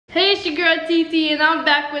Hey, it's your girl TT, and I'm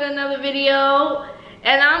back with another video.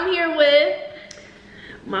 And I'm here with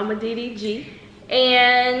Mama DDG.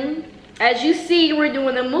 And as you see, we're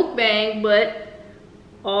doing a mukbang, but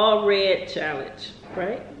all red challenge,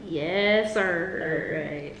 right? yes, sir. All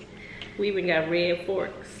right. We even got red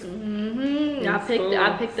forks. I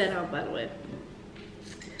picked that out, by the way.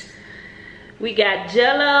 We got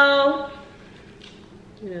Jello.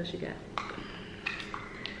 What else you got?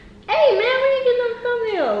 Hey, man, we ain't getting no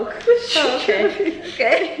thumbnail. Oh, okay.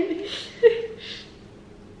 Okay.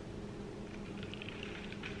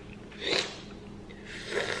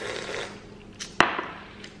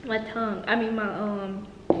 My tongue. I mean, my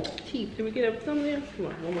teeth. Can we get a thumbnail? Come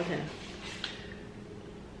on, one more time.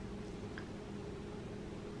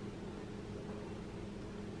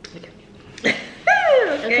 Okay.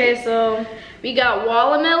 Okay, so we got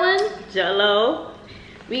watermelon, Jello,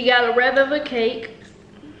 we got a red velvet cake,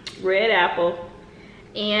 red apple,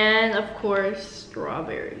 and of course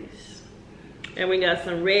strawberries. and we got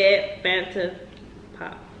some red Fanta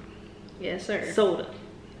pop Yes, sir. soda.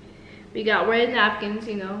 We got red napkins,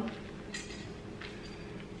 you know.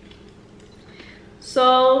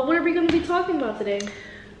 So what are we going to be talking about today?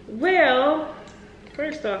 Well,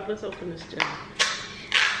 first off, let's open this Jello.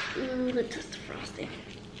 Ooh, let's test the frosting.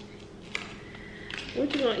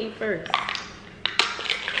 What you gonna eat first?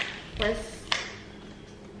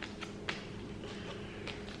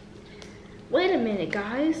 Wait a minute,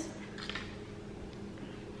 guys.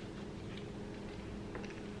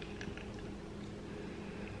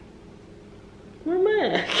 Where am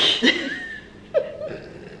I?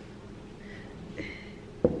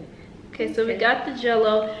 Okay, so we got the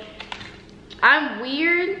Jello. I'm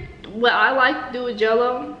weird. What I like to do with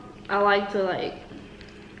Jello, I like to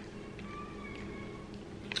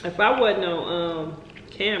If I wasn't on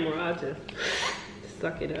camera, I'd just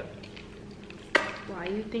suck it up. Why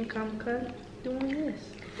you think I'm doing this?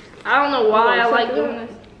 I don't know why I like doing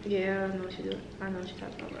this. Yeah, I know what you do. I know what you're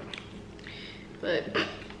talking about.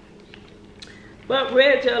 But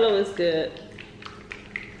red Jello is good.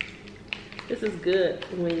 This is good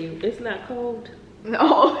when it's not cold.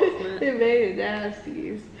 No, it made it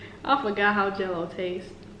nasty. I forgot how Jello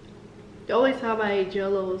tastes. The only time I ate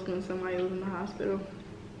Jello was when somebody was in the hospital.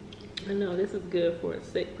 I know this is good for a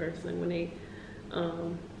sick person when they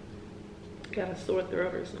got a sore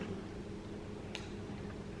throat or something.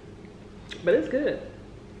 But it's good.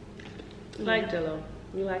 I like Jello.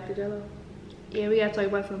 You like the Jello? Yeah, we gotta talk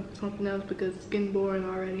about something else because it's getting boring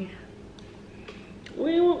already.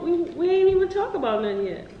 We ain't even talk about nothing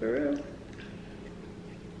yet, for real.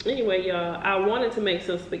 Anyway, y'all, I wanted to make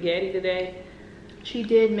some spaghetti today. She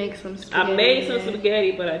did make some spaghetti. I made some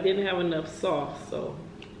spaghetti, but I didn't have enough sauce, so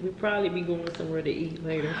we'll probably be going somewhere to eat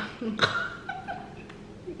later. I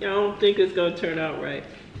don't think it's gonna turn out right,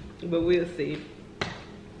 but we'll see.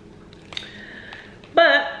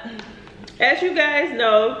 But as you guys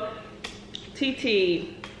know,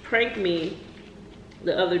 TT pranked me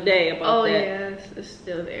the other day about that. Oh yeah, it's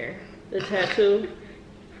still there. The tattoo.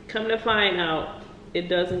 Come to find out, it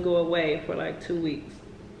doesn't go away for like 2 weeks.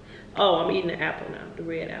 Oh, I'm eating the apple now, the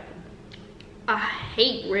red apple. I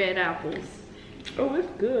hate red apples. Oh, it's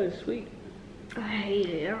good, it's sweet. I hate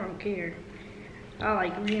it. I don't care. I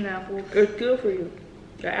like green apples. It's good for you.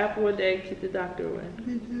 The apple a day keep the doctor away.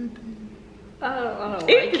 I don't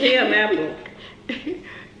Eat like the damn apple.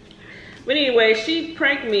 But anyway, she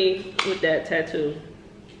pranked me with that tattoo.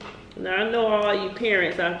 Now I know all you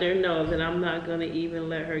parents out there know that I'm not gonna even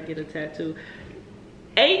let her get a tattoo.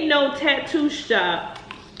 Ain't no tattoo shop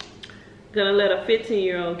gonna let a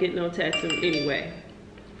 15-year-old get no tattoo anyway.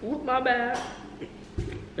 Whoop, my bad.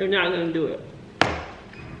 They're not gonna do it.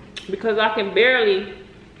 Because I can barely,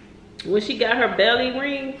 when she got her belly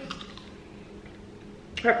ring,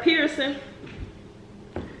 her piercing,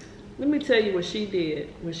 let me tell you what she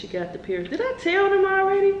did when she got the piercing. Did I tell them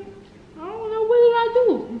already? I don't know, what did I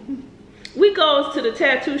do? We goes to the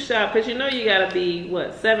tattoo shop, because you know you gotta be,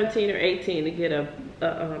 what, 17 or 18 to get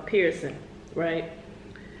a piercing, right?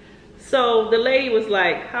 So the lady was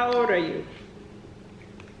like, how old are you?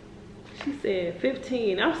 She said,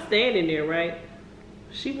 15. I'm standing there, right?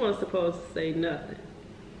 She wasn't supposed to say nothing.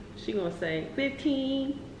 She gonna say,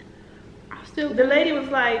 15. The lady was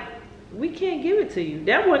like, we can't give it to you.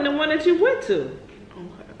 That wasn't the one that you went to.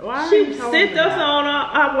 Why She sent us on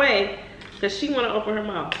our way because she want to open her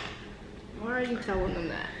mouth. Why are you telling them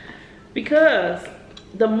that? Because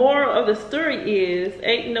the moral of the story is,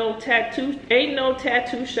 ain't no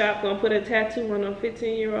tattoo shop gonna put a tattoo on a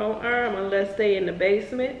 15-year-old arm unless they in the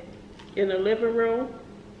basement, in the living room,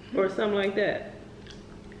 or something like that.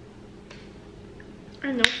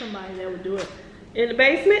 I know somebody that would do it. In the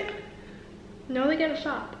basement? No, they got a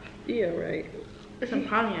shop. Yeah, right. It's in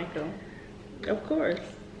Pontiac though. Of course.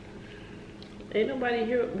 Ain't nobody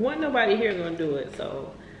here. Nobody here gonna do it.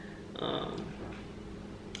 So,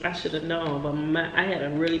 I should have known. But I had a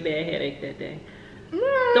really bad headache that day.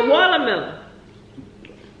 The watermelon.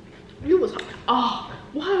 You was. Oh,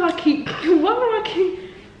 why do I keep?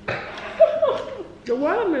 The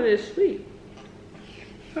watermelon is sweet.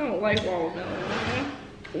 I don't like watermelon.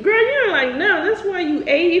 Girl, you don't like no. That's why you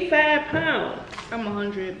 85 pounds. I'm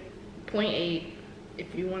 100.8.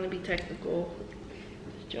 If you want to be technical.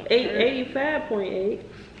 85.8.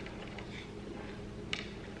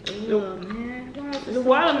 Oh man, why is it The so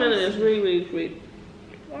watermelon juicy? is really, really sweet.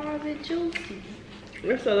 Why is it juicy?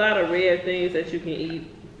 There's a lot of red things that you can eat.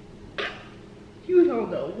 You don't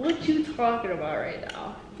know what you talking about right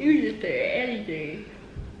now. You just say anything.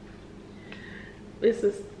 Is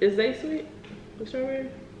they sweet? The strawberry?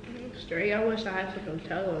 Straight. I wish I had some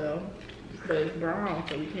Nutella though, but it's brown,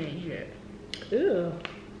 so we can't eat it. Ew.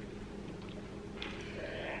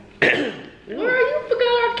 Where you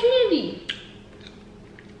forgot our candy?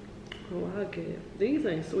 Oh, I get it. These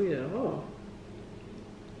ain't sweet at all.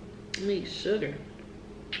 I need sugar.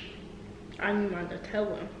 I need my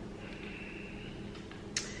Nutella.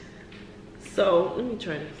 So let me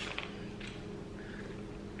try this.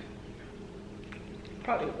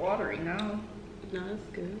 Probably watery now. No, that's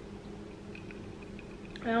good.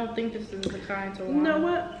 I don't think this is the kind to You know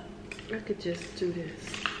what? I could just do this.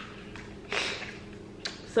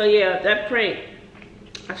 So yeah, that prank,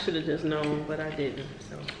 I should have just known, but I didn't.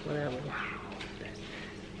 So whatever. Wow.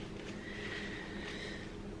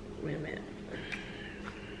 Wait a minute.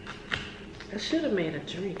 I should have made a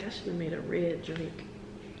drink. I should have made a red drink.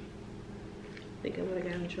 Think I would have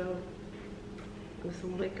gotten in trouble with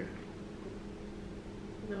some liquor.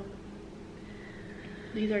 No.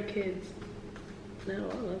 These are kids. No,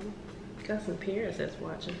 all of them. Got some parents that's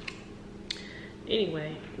watching.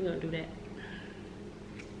 Anyway, we're gonna do that.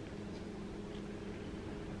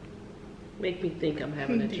 Make me think I'm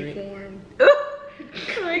having a drink. Deformed.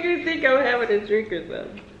 Make me think I'm having a drink or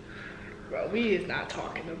something. Bro, we is not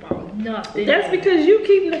talking about nothing. That's because you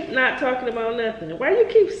keep not talking about nothing. Why you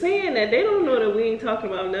keep saying that? They don't know that we ain't talking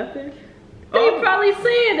about nothing. They probably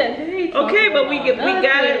saying that. They ain't talking Okay, but we about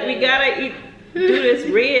gotta eat, do this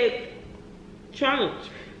red challenge.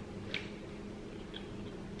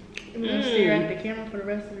 I'm gonna stare at the camera for the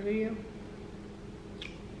rest of the video.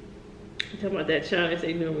 You talking about that challenge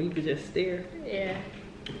they know where you could just stare? Yeah.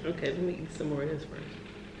 Okay, let me eat some more of this first.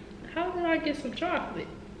 How did I get some chocolate?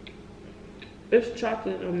 There's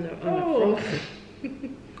chocolate on the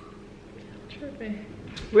frosting. Tripping.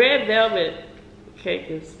 Red velvet cake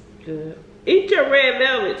is good. Eat your red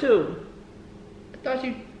velvet too. I thought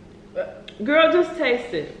you. Girl, just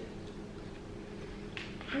taste it.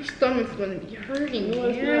 Her stomach's gonna be hurting, No,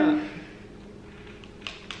 it's man.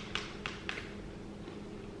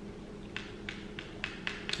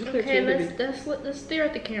 not. Okay, let's stare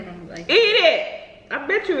at the camera. Like, eat it. I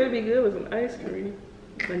bet you it'd be good with some ice cream.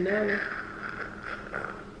 Vanilla.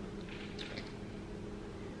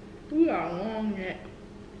 you got a long neck.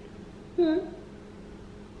 You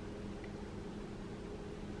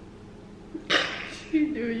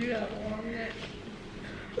do. You got a long neck.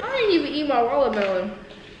 I didn't even eat my watermelon.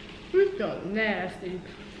 It's so nasty.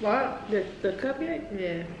 What? The cupcake?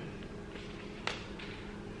 Yeah.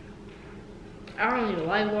 I don't even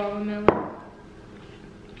like watermelon.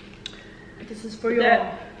 This is for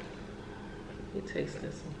y'all. You taste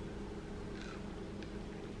this one.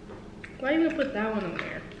 Why you gonna put that one on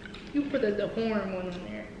there? You put the horn one on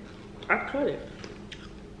there. I cut it.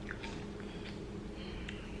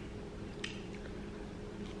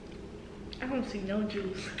 I don't see no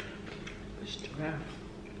juice. It's dry.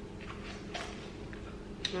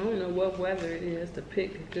 I don't know what weather it is to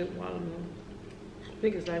pick a good watermelon. I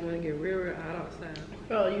think it's like when it get real, real hot outside.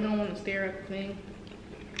 Oh, you don't want to stare at the thing?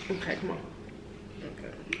 Okay, come on.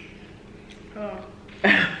 Okay. Oh.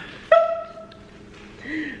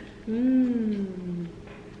 Mmm.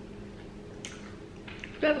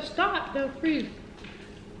 Better stop. They'll freeze.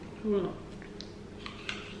 Hold on.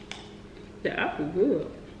 The apple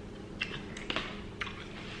good.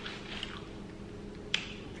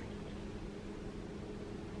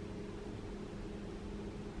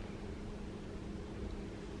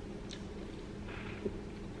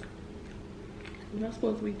 Am I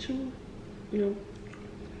supposed to be chewing? You know.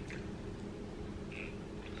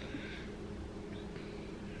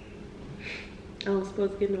 I'm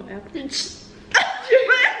supposed to get no apple.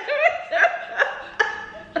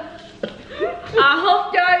 I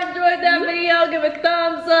hope y'all enjoyed that video. Give a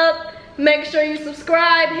thumbs up. Make sure you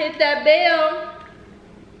subscribe. Hit that bell.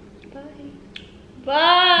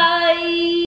 Bye.